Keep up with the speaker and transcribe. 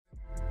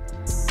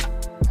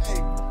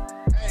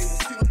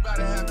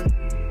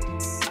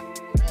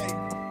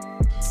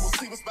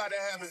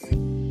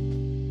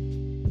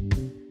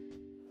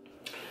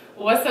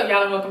What's up,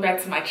 y'all, and welcome back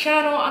to my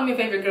channel. I'm your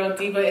favorite girl,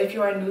 Diva. If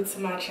you are new to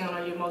my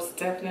channel, you're most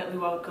definitely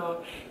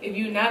welcome. If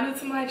you're not new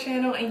to my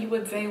channel and you a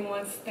day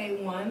one,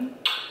 stay one.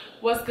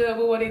 What's good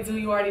with what I do,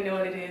 you already know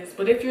what it is.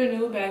 But if you're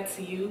new, back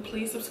to you.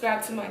 Please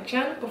subscribe to my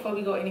channel before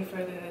we go any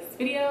further in this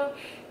video.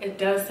 It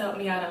does help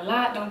me out a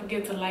lot. Don't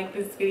forget to like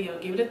this video,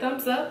 give it a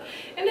thumbs up.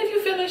 And if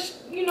you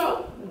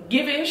feel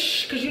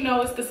give-ish, because you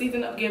know it's the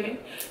season of giving,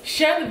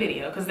 share the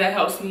video because that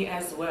helps me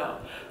as well.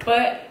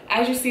 But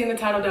as you see in the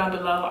title down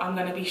below, I'm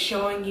going to be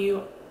showing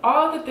you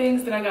all the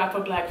things that I got for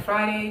Black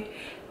Friday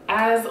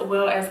as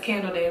well as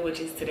Candle Day, which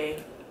is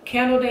today.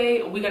 Candle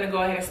Day, we're going to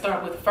go ahead and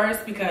start with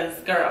first because,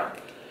 girl,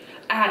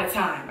 I had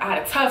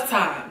a tough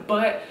time,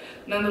 but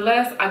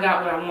nonetheless, I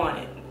got what I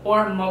wanted,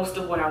 or most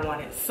of what I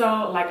wanted.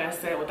 So, like I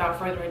said, without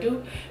further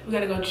ado, we're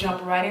gonna go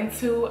jump right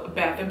into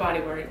Bath &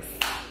 Body Works.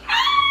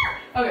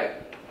 Okay.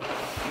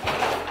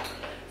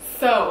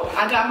 So,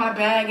 I got my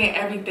bag and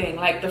everything,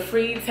 like the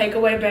free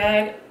takeaway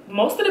bag.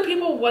 Most of the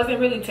people wasn't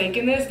really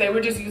taking this, they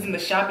were just using the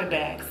shopping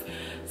bags.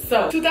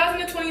 So,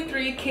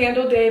 2023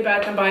 Candle Day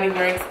Bath & Body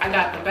Works, I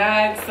got the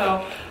bag.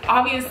 So,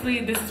 obviously,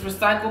 this is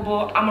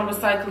recyclable. I'm a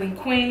recycling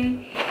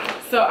queen.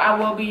 So I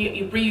will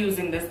be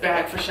reusing this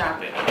bag for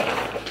shopping.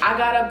 I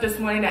got up this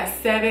morning at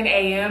 7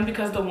 a.m.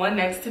 because the one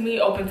next to me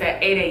opens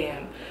at 8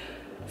 a.m.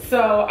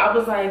 So I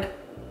was like,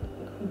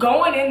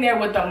 going in there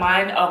with the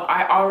mind of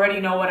I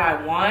already know what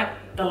I want.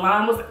 The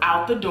line was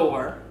out the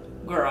door,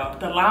 girl.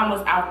 The line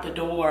was out the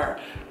door,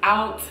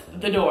 out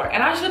the door.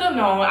 And I should have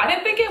known. I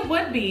didn't think it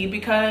would be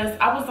because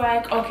I was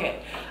like,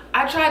 okay.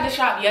 I tried to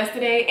shop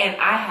yesterday and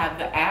I have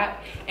the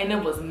app and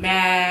it was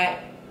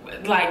mad.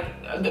 Like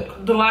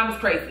the line was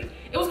crazy.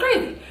 It was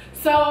crazy.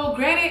 So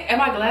granted,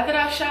 am I glad that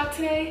I shopped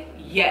today?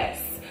 Yes,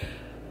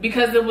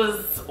 because it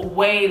was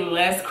way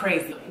less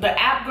crazy. The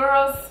app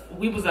girls,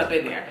 we was up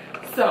in there.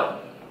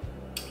 So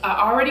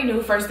I already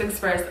knew first things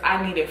first,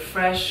 I needed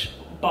fresh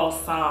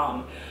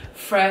balsam,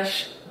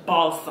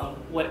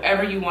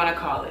 whatever you want to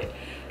call it.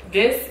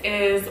 This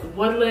is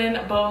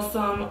woodland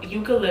balsam,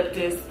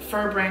 eucalyptus,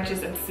 fir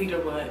branches, and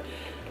cedarwood.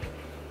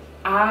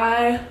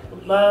 I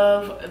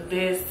love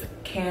this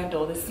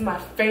candle. This is my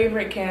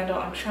favorite candle.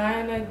 I'm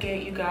trying to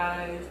get you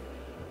guys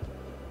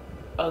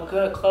a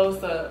good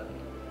close-up.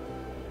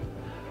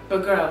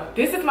 But girl,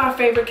 this is my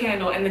favorite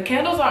candle, and the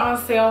candles are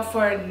on sale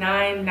for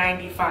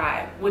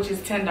 $9.95, which is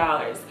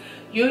 $10.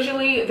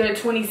 Usually they're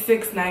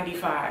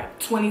 $26.95,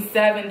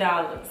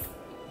 $27.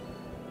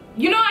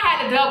 You know I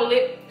had to double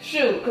it.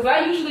 Shoot, because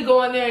I usually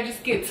go in there and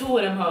just get two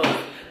of them hoes.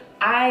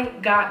 I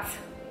got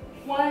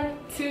 1,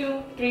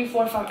 2, 3,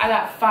 4, 5. I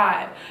got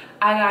 5.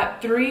 I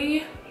got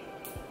 3.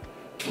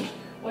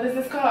 What is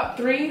this called?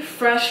 3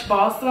 fresh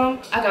balsam.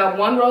 I got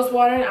 1 rose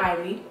water and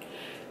ivy.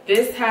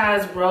 This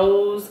has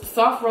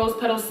soft rose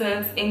petal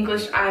scents,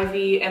 English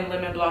ivy, and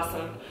lemon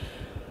blossom.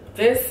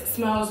 This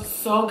smells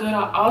so good.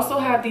 I also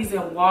have these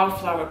in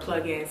wallflower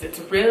plugins. It's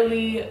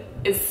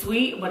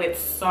sweet, but it's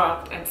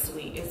soft and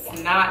sweet.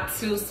 It's not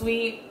too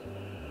sweet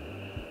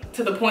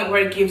to the point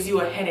where it gives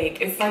you a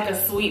headache. It's like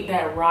a sweet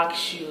that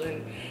rocks you,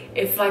 and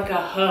it's like a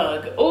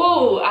hug.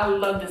 Ooh, I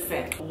love the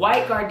scent.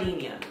 White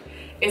gardenia.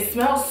 It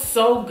smells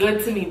so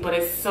good to me, but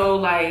it's so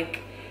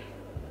like,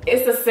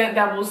 it's a scent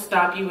that will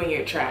stop you in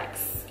your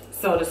tracks,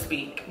 so to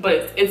speak.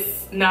 But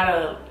it's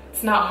not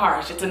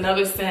harsh. It's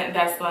another scent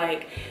that's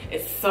like,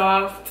 it's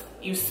soft.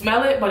 You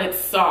smell it, but it's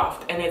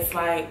soft, and it's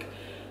like,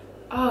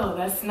 oh,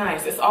 that's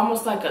nice. It's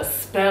almost like a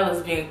spell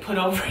is being put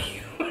over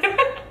you.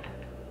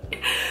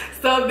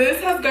 So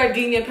this has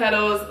gardenia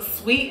petals,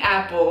 sweet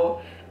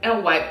apple,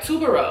 and white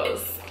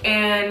tuberose.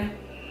 And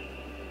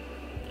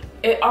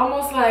it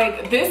almost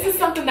like, this is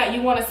something that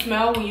you want to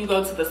smell when you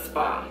go to the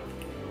spa.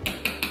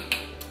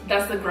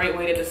 That's a great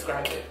way to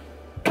describe it.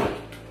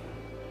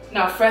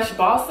 Now, fresh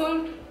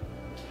balsam,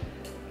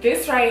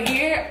 this right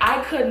here,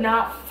 I could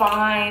not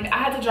find. I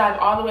had to drive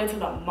all the way to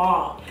the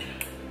mall,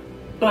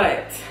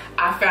 but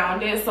I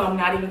found it, so I'm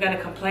not even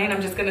gonna complain.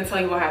 I'm just gonna tell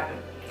you what happened.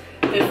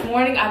 This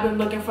morning, I've been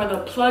looking for the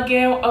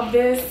plug-in of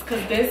this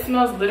because this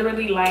smells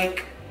literally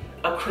like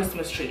a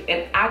Christmas tree,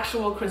 an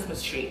actual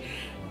Christmas tree.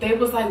 They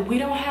was like, we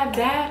don't have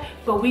that,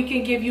 but we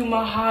can give you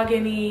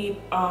mahogany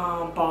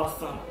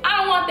balsam. I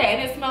don't want that. It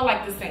didn't smell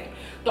like the same.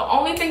 The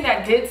only thing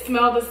that did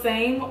smell the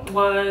same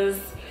was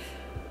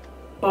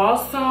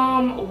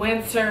balsam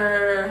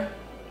winter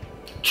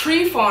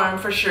tree farm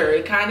for sure.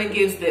 It kind of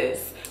gives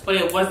this, but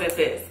it wasn't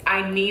this.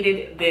 I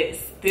needed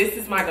this. This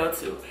is my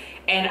go-to.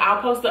 And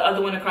I'll post the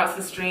other one across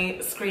the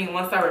screen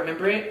once I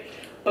remember it.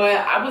 But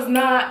I was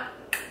not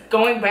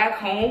going back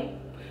home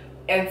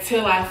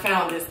until I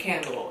found this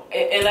candle.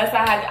 Unless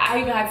I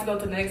even had to go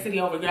to the next city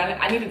over.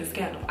 I needed this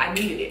candle. I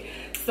needed it.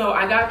 So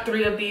I got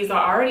 3 of these.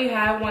 I already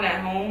have one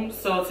at home,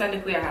 so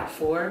technically I have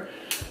 4.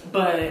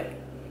 But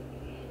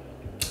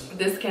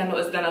this candle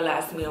is gonna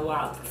last me a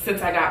while.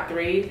 Since I got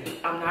 3,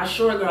 I'm not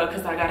sure, girl,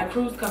 because I got a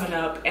cruise coming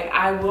up, and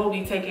I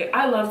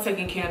love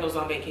taking candles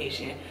on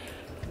vacation.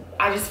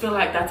 I just feel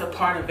like that's a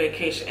part of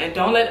vacation. And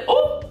don't let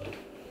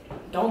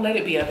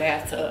it be a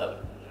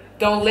bathtub.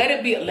 Don't let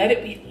it be,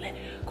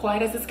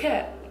 quiet as it's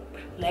kept.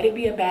 let it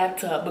be a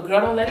bathtub. But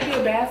girl, don't let it be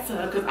a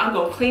bathtub, because I'm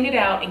gonna clean it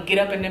out and get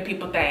up in them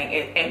people thing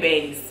and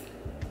bathe.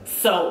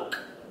 Soak.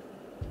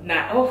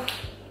 Not, oh,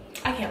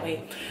 I can't wait.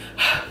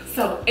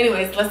 So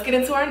anyways, let's get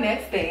into our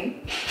next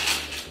thing,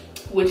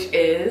 which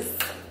is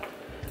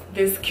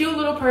this cute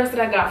little purse that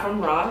I got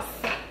from Ross.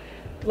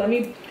 Let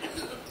me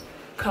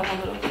come a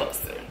little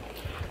closer.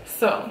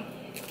 So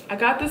I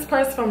got this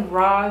purse from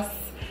Ross,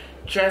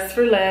 Dress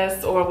for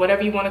Less, or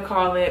whatever you want to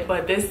call it,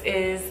 but this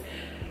is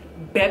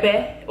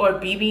Bebe or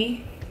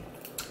BB.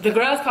 The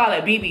girls call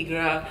it BB,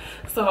 girl.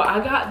 So I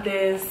got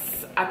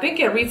this, I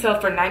think it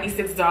retailed for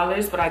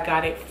 $96, but I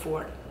got it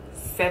for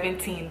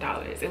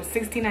 $17. It was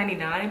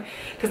 $16.99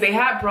 because they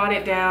had brought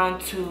it down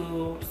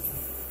to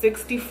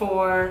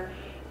 $64,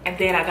 and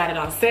then I got it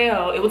on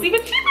sale. It was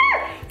even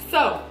cheaper.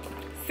 So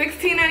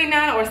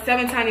 $16.99 or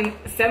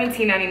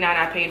 $17.99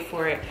 I paid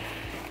for it.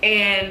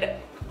 And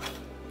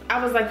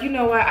I was like, you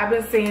know what? I've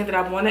been saying that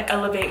I want to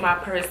elevate my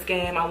purse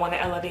game. I want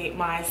to elevate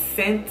my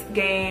scent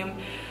game.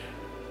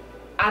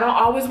 I don't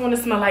always want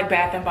to smell like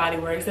Bath and Body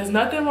Works. There's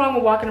nothing wrong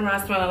with walking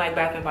around smelling like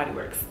Bath and Body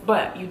Works.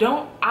 But I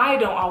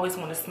don't always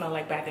want to smell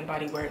like Bath and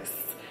Body Works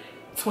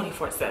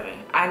 24/7.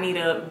 I need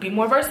to be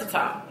more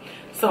versatile.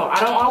 So I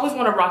don't always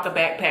want to rock a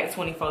backpack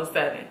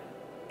 24/7.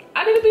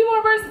 I need to be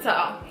more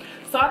versatile.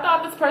 So I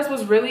thought this purse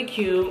was really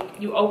cute.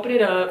 You open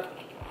it up.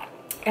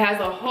 It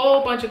has a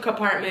whole bunch of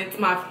compartments.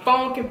 My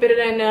phone can fit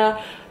in there.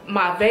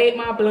 My vape,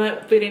 my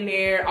blunt fit in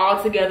there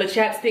all together.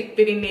 Chapstick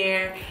fit in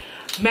there.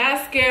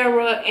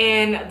 Mascara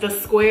and the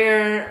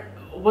square,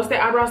 what's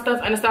the eyebrow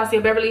stuff?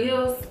 Anastasia Beverly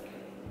Hills.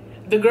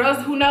 The girls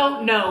who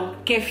know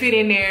can fit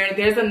in there.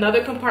 There's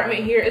another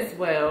compartment here as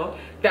well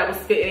that was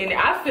fitting in there.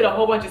 I fit a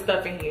whole bunch of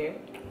stuff in here.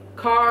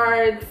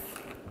 Cards,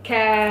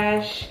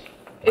 cash.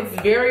 It's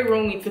very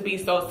roomy to be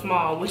so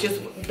small, which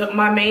is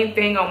my main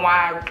thing on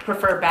why I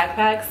prefer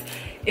backpacks,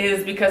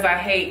 is because I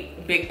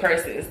hate big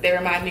purses. They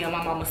remind me of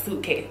my mama's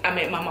suitcase. I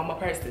mean, my mama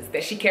purses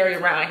that she carry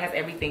around and has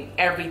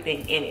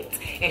everything in it.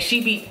 And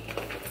she be,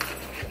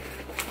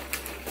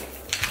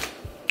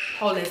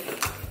 hold this,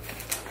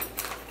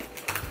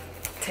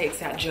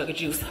 takes out jug of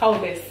juice,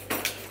 hold this.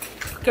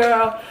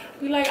 Girl,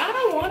 be like, I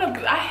don't want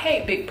to, I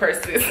hate big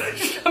purses.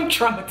 I'm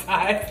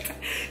traumatized.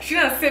 She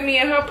done sent me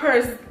in her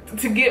purse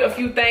to get a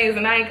few things,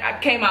 and I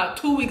came out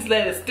 2 weeks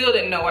later, still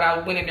didn't know what I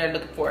went in there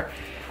looking for.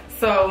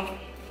 So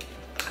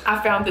I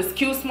found this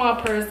cute small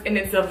purse, and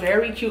it's a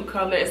very cute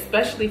color,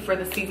 especially for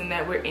the season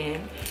that we're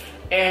in.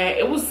 And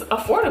it was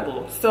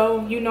affordable,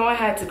 so you know I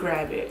had to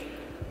grab it.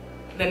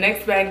 The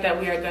next bag that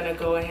we are gonna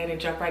go ahead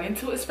and jump right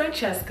into is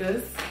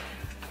Francesca's.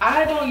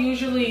 I don't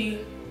usually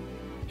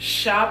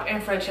shop in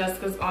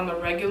Francesca's on the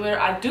regular.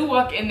 I do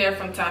walk in there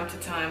from time to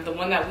time. The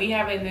one that we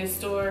have in this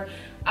store,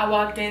 I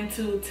walked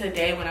into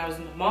today when I was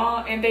in the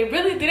mall, and they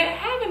really didn't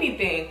have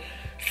anything.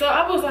 So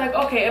I was like,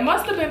 okay, it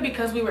must have been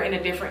because we were in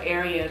a different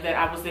area that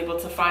I was able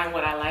to find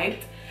what I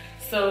liked.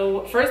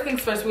 So first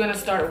things first, we're gonna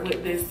start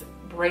with this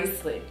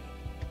bracelet.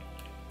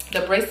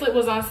 The bracelet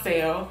was on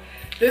sale.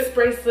 This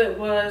bracelet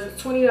was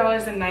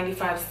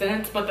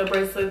 $20.95, but the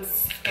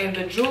bracelets and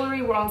the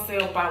jewelry were on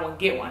sale, buy one,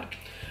 get one.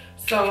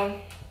 So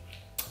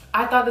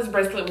I thought this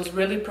bracelet was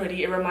really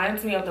pretty. It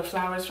reminds me of the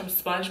flowers from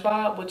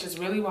SpongeBob, which is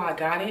really why I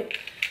got it.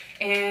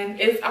 And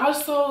it's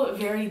also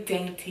very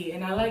dainty,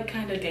 and I like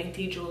kind of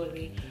dainty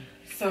jewelry.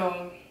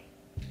 So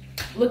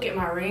look at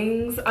my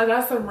rings. I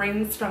got some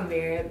rings from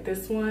there.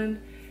 This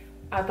one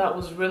I thought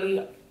was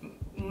really,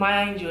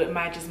 mind you, it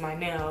matches my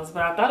nails,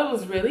 but I thought it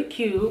was really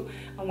cute.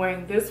 I'm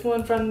wearing this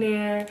one from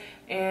there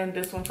and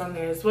this one from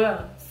there as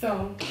well.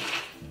 So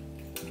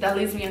that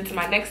leads me into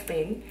my next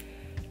thing.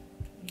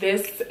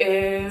 This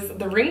is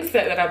the ring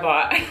set that I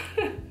bought.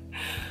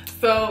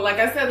 So like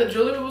I said, the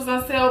jewelry was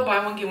on sale, buy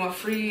one get one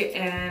free,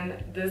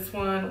 and this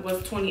one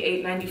was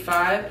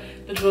 $28.95.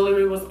 The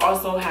jewelry was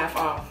also half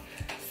off.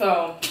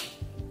 So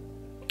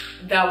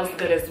that was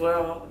good as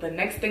well. The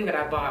next thing that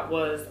I bought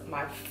was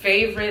my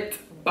favorite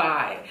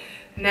buy.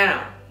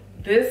 Now,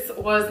 this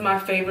was my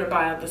favorite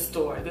buy of the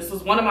store. This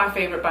was one of my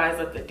favorite buys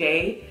of the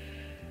day.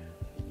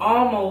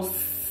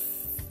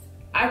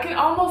 I can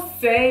almost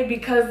say,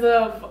 because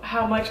of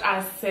how much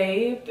I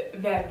saved,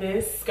 that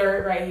this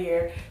skirt right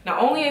here,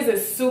 not only is it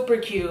super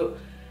cute,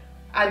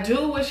 I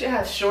do wish it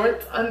had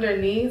shorts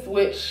underneath,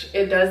 which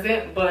it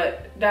doesn't,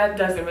 but that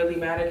doesn't really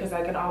matter because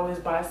I can always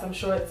buy some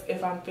shorts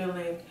if I'm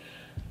feeling,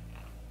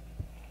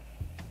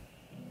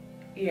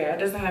 yeah, it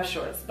doesn't have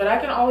shorts, but I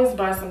can always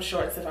buy some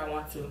shorts if I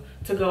want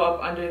to go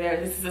up under there.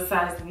 This is a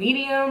size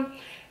medium,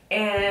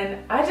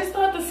 and I just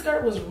thought the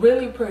skirt was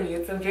really pretty.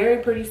 It's a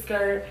very pretty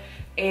skirt,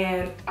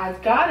 and I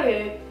got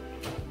it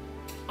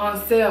on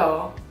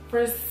sale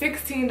for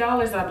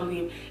 $16, I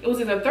believe. It was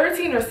either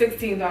 $13 or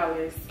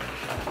 $16.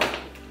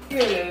 Here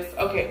it is.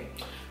 Okay,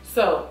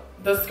 so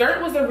the skirt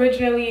was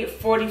originally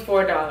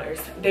 $44.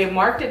 They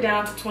marked it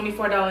down to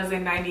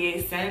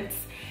 $24.98.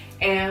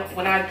 And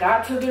when I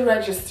got to the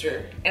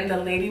register and the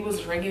lady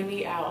was ringing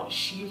me out,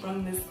 she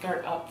rung this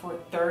skirt up for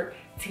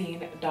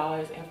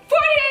 $13.48.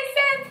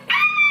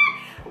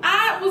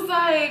 I was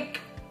like,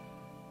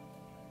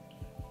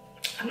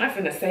 I'm not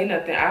finna say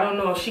nothing. I don't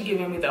know if she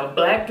giving me the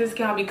black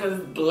discount because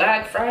it's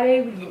Black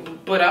Friday,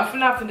 but I'm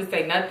not finna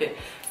say nothing.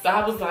 So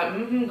I was like,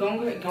 go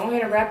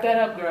ahead and wrap that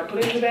up, girl. Put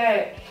it in the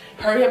bag.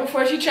 Hurry up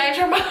before she change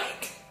her mind.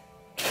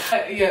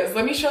 Yes,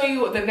 let me show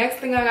you the next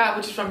thing I got,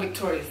 which is from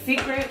Victoria's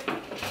Secret.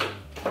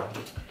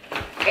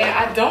 And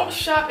I don't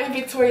shop in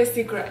Victoria's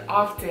Secret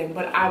often,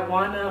 but I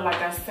wanna, like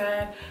I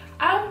said,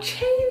 I'm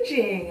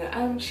changing.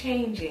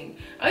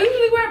 I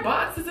usually wear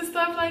boxes and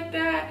stuff like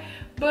that,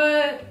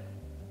 but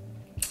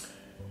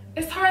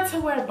it's hard to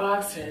wear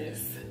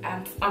boxers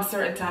on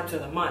certain times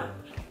of the month.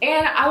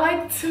 And I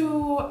like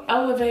to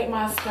elevate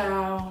my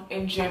style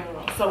in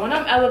general. So when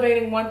I'm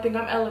elevating one thing,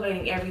 I'm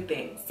elevating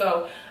everything.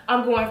 So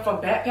I'm going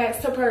from backpacks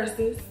to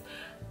purses.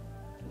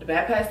 The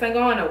backpacks ain't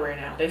going nowhere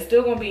now. They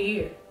still gonna be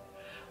here.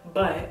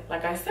 But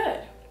like I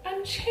said,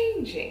 I'm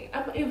changing,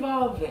 I'm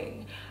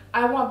evolving.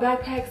 I want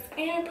backpacks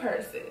and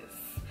purses.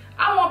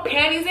 I want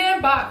panties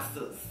and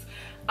boxers.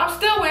 I'm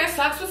still wearing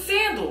socks with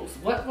sandals.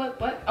 What?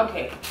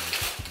 Okay,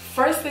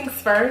 first things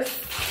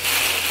first.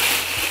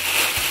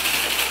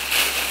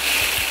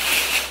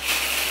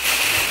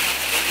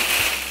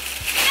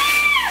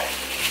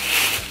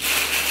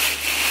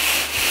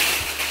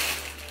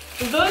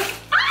 Look,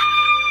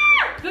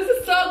 this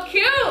is so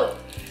cute.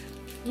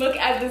 Look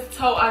at this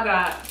toe I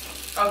got.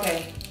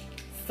 Okay,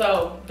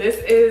 so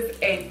this is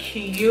a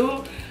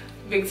cute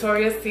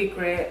Victoria's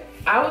Secret.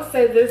 I would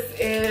say this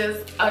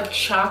is a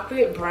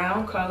chocolate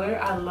brown color.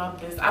 I love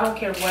this. I don't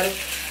care what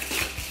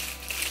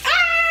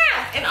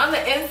and on the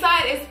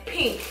inside it's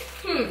pink.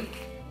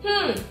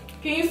 Can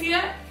you see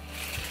that?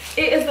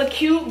 It is a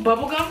cute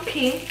bubblegum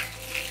pink.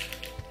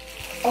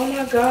 Oh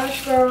my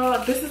gosh,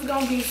 girl, this is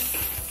gonna be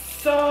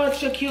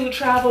such a cute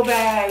travel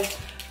bag.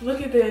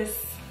 Look at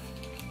this.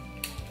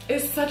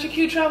 It's such a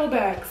cute travel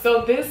bag.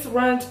 So this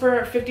runs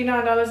for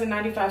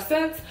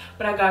 $59.95,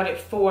 but I got it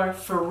for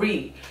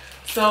free.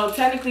 So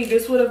technically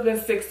this would have been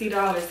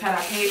 $60 had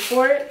I paid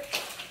for it.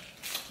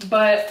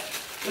 But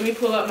let me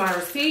pull up my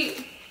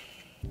receipt.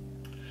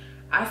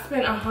 I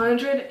spent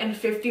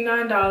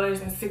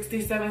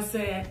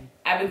 $159.67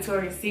 at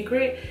Victoria's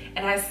Secret,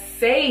 and I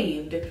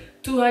saved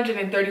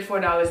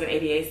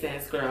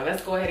 $234.88, girl.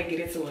 Let's go ahead and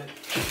get into it.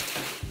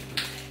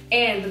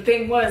 And the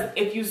thing was,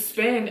 if you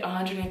spend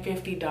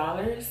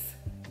 $150,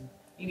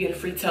 you get a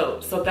free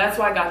tote. So that's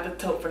why I got the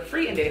tote for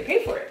free and didn't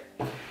pay for it.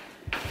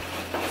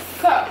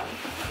 So,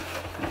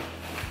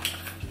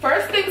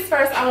 first things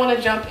first I want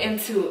to jump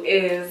into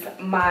is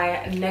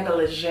my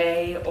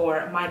negligee,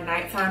 or my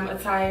nighttime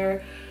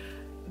attire.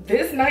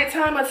 This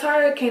nighttime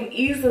attire can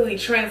easily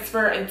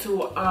transfer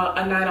into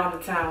a night on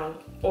the town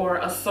or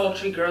a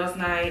sultry girls'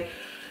 night.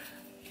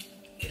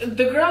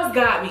 The girls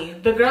got me.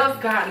 The girls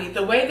got me.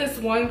 The way this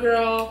one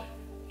girl,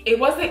 it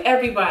wasn't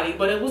everybody,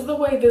 but it was the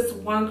way this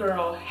one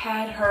girl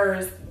had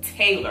hers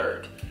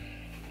tailored.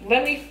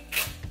 Let me,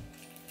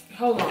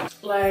 hold on.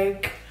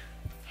 Like,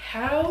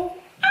 how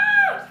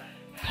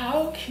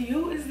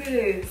cute is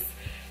this?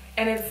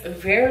 And it's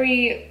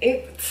very,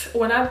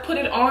 when I put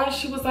it on,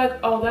 she was like,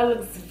 oh, that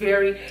looks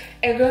very,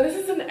 and girl, this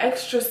is an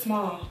extra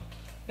small.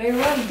 They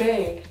run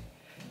big.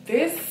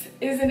 This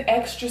is an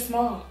extra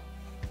small.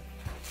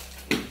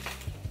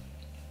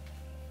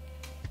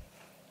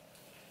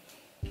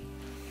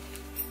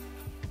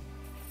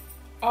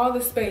 All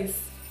the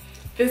space.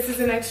 This is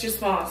an extra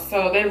small.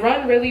 So they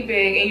run really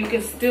big and you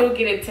can still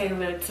get it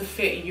tailored to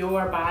fit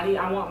your body.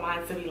 I want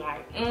mine to be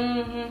like,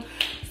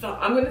 So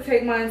I'm gonna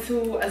take mine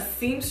to a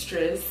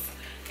seamstress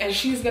and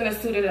she's gonna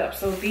suit it up.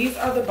 So these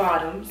are the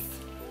bottoms.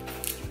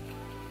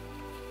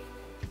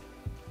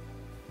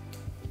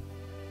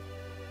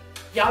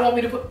 Y'all want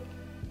me to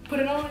put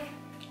it on?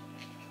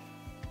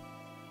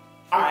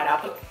 All right, I'll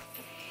put.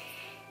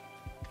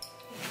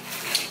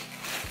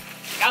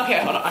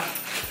 Okay, hold on.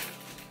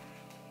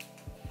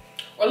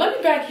 Well, let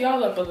me back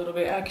y'all up a little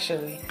bit,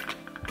 actually.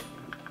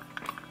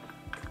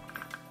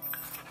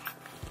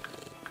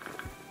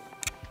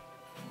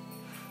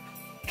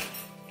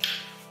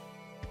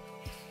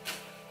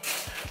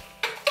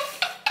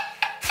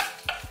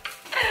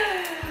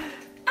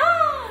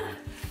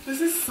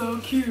 This is so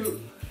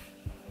cute.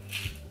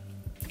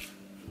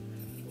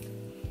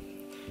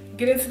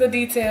 Get into the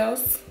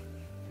details.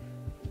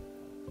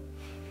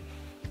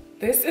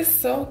 This is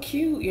so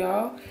cute,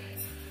 y'all.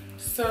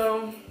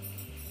 So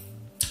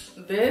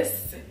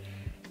this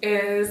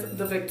is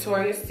the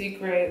Victoria's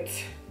Secret.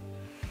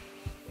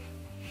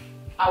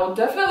 I will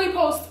definitely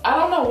post, I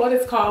don't know what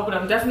it's called, but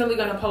I'm definitely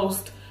gonna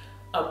post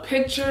a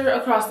picture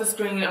across the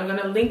screen. I'm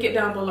gonna link it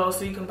down below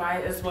so you can buy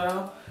it as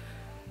well.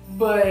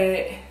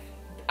 But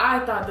I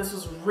thought this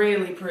was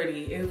really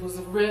pretty.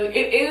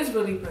 It is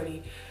really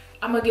pretty.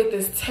 I'm gonna get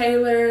this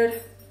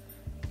tailored.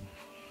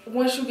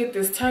 Once you get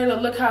this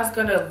tailored, look how it's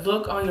gonna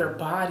look on your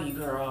body,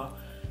 girl.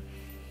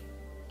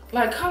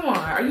 Like, come on,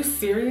 are you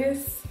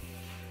serious?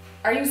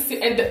 Are you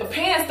serious? And the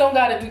pants don't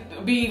gotta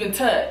be even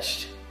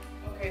touched.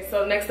 Okay,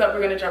 so next up,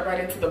 we're gonna jump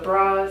right into the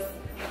bras.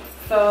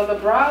 So the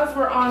bras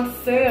were on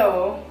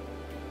sale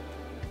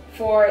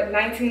for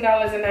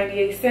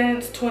 $19.98,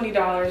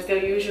 $20.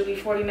 They're usually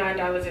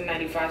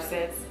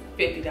 $49.95.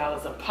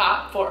 $50 a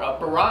pop for a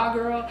bra,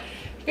 girl.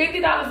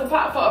 $50 a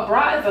pop for a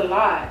bra is a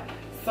lot.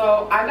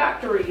 So I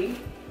got 3.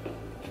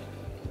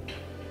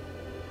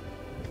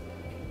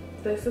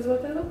 This is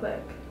what they look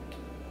like.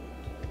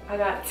 I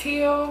got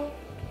teal,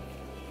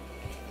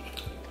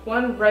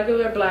 1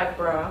 regular black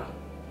bra,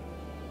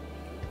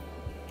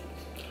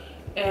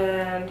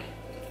 and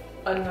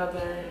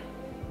another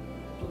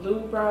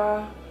blue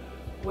bra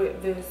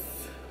with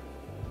this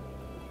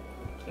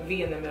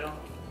V in the middle.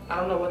 I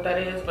don't know what that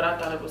is, but I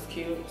thought it was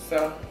cute,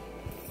 so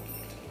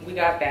we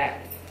got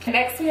that.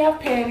 Next we have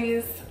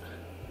panties.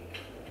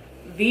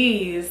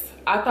 These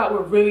I thought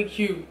were really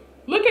cute.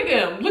 Look at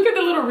them. Look at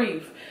the little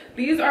wreath.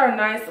 These are a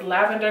nice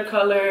lavender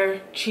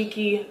color,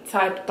 cheeky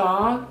type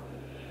thong.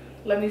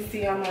 Let me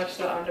see how much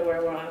the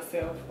underwear were on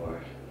sale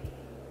for.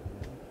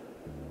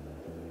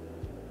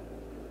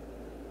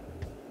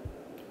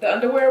 The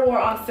underwear were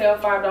on sale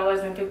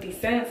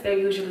 $5.50. They're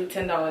usually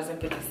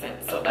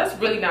 $10.50. So that's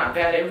really not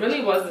bad. It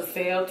really was a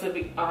sale, to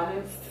be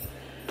honest.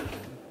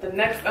 The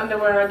next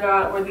underwear I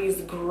got were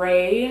these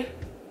gray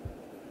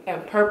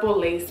and purple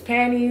lace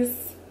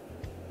panties.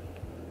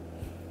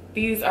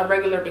 These are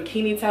regular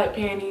bikini type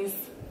panties.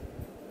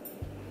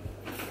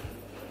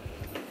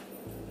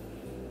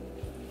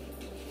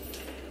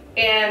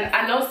 And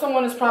I know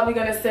someone is probably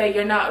gonna say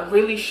you're not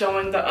really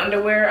showing the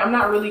underwear. I'm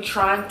not really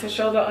trying to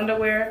show the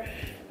underwear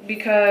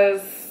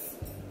because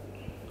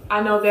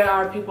I know there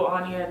are people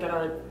on here that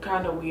are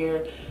kind of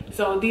weird.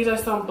 So these are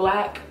some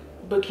black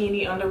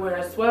bikini underwear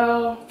as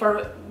well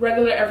for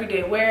regular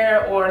everyday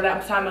wear, or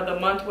that time of the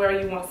month where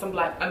you want some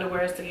black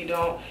underwear so you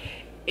don't,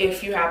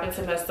 if you happen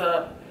to mess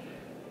up,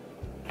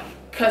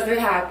 because it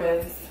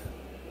happens.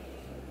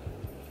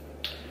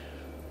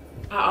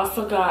 I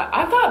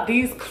thought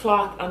these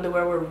cloth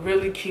underwear were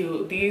really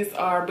cute. These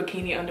are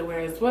bikini underwear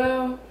as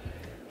well.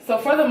 So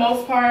for the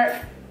most part,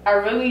 I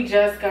really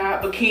just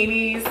got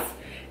bikinis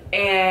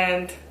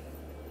and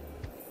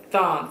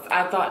thongs.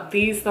 I thought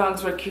these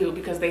thongs were cute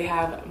because they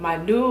have my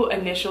new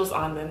initials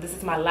on them. This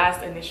is my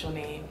last initial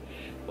name,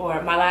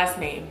 or my last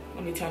name.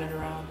 Let me turn it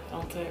around.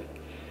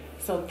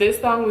 So this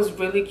thong was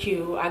really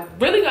cute. I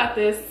really got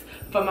this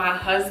for my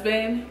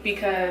husband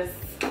because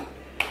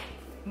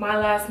my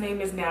last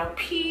name is now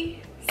P,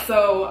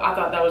 so I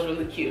thought that was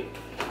really cute.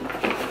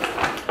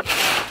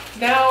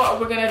 Now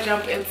we're gonna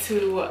jump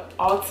into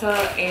Ulta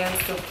and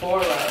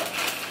Sephora.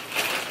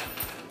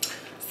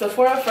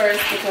 Sephora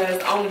first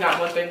because I only got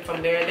one thing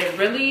from there. They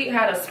really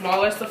had a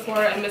smaller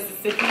Sephora in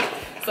Mississippi,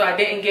 so I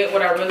didn't get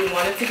what I really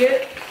wanted to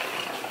get,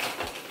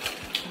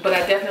 but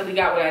I definitely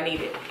got what I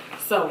needed.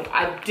 So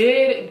I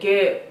did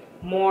get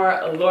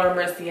more Laura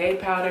Mercier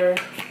powder.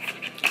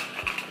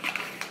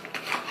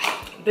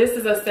 This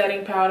is a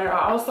setting powder.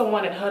 I also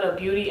wanted Huda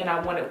Beauty and I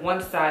wanted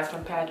one size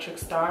from Patrick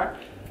Star.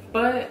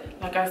 But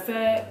like I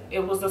said, it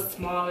was a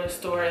smaller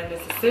store in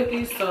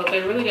Mississippi, so they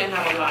really didn't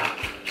have a lot.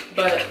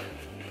 But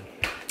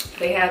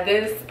they had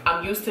this.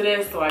 I'm used to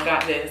this, so I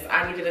got this.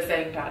 I needed a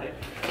setting powder.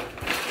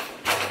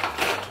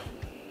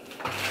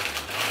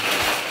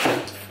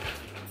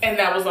 And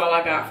that was all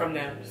I got from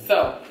them.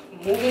 So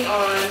moving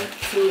on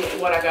to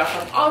what I got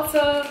from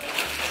Ulta.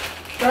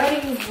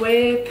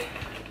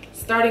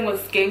 Starting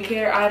with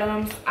skincare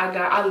items,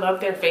 I love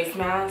their face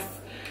masks.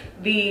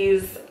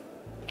 These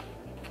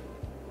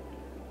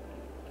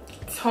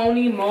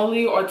Tony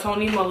Moly or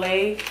Tony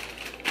Moly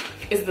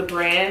is the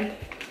brand,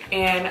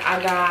 and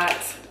I got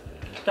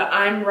the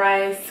I'm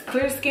Rice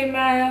clear skin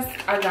mask.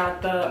 I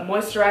got the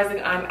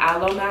moisturizing I'm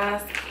Aloe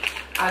mask.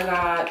 I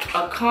got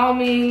a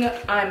calming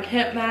I'm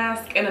Hemp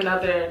mask and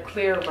another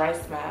clear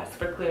rice mask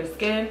for clear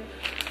skin.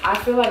 I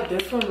feel like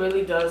this one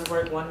really does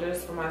work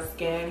wonders for my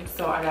skin,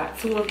 so I got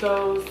 2 of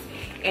those.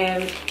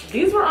 And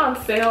these were on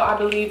sale, I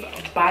believe,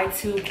 buy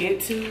 2 get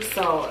 2,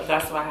 so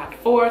that's why I have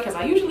 4, because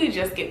I usually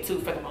just get 2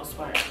 for the most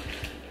part.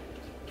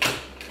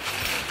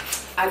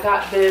 I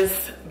got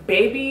this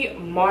Baby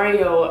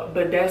Mario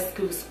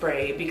Badescu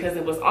spray because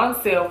it was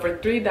on sale for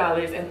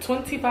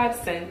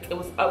 $3.25. It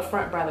was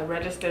upfront by the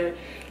register.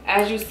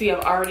 As you see,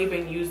 I've already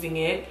been using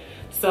it.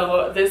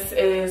 So this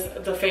is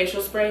the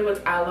facial spray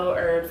with aloe,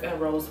 herbs, and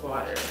rose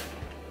water.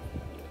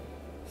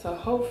 So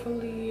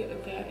hopefully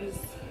that is,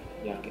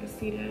 y'all can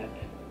see that.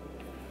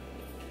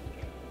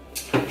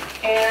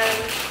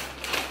 And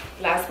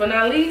last but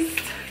not least,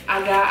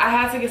 I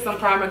had to get some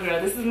primer, girl.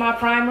 This is my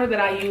primer that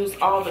I use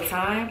all the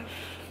time,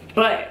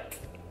 but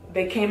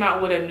they came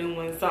out with a new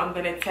one, so I'm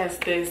gonna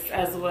test this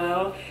as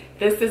well.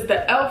 This is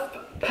the e.l.f.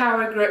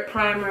 Power Grip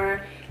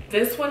Primer.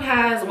 This one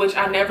has, which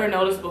I never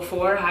noticed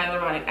before,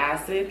 hyaluronic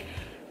acid.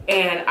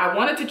 And I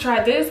wanted to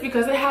try this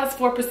because it has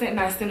 4%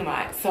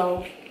 niacinamide.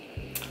 So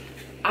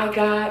I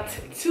got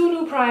 2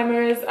 new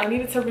primers. I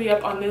needed to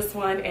re-up on this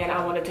one, and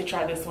I wanted to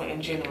try this one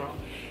in general.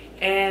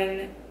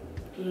 And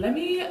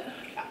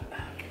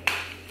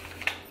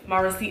my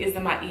receipt is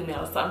in my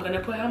email, so I'm gonna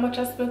put how much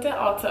I spent at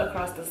Ulta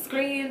across the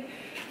screen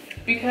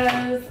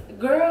because,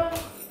 girl,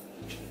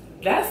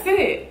 that's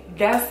it.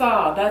 That's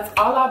all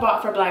I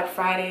bought for Black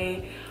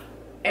Friday,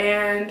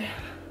 and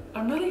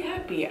I'm really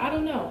happy. I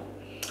don't know,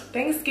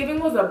 Thanksgiving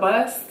was a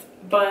bust,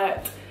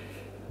 but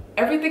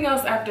Everything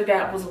else after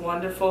that was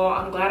wonderful.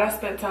 I'm glad I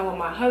spent time with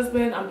my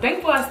husband. I'm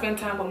thankful I spent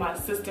time with my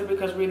sister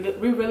because we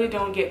really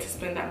don't get to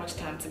spend that much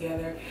time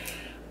together.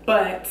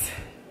 But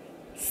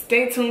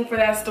stay tuned for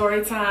that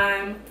story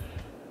time.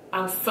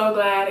 I'm so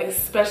glad,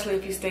 especially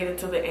if you stayed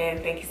until the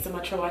end. Thank you so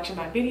much for watching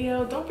my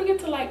video. Don't forget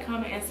to like,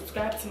 comment, and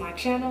subscribe to my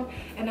channel.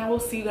 And I will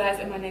see you guys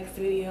in my next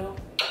video.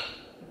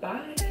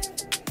 Bye.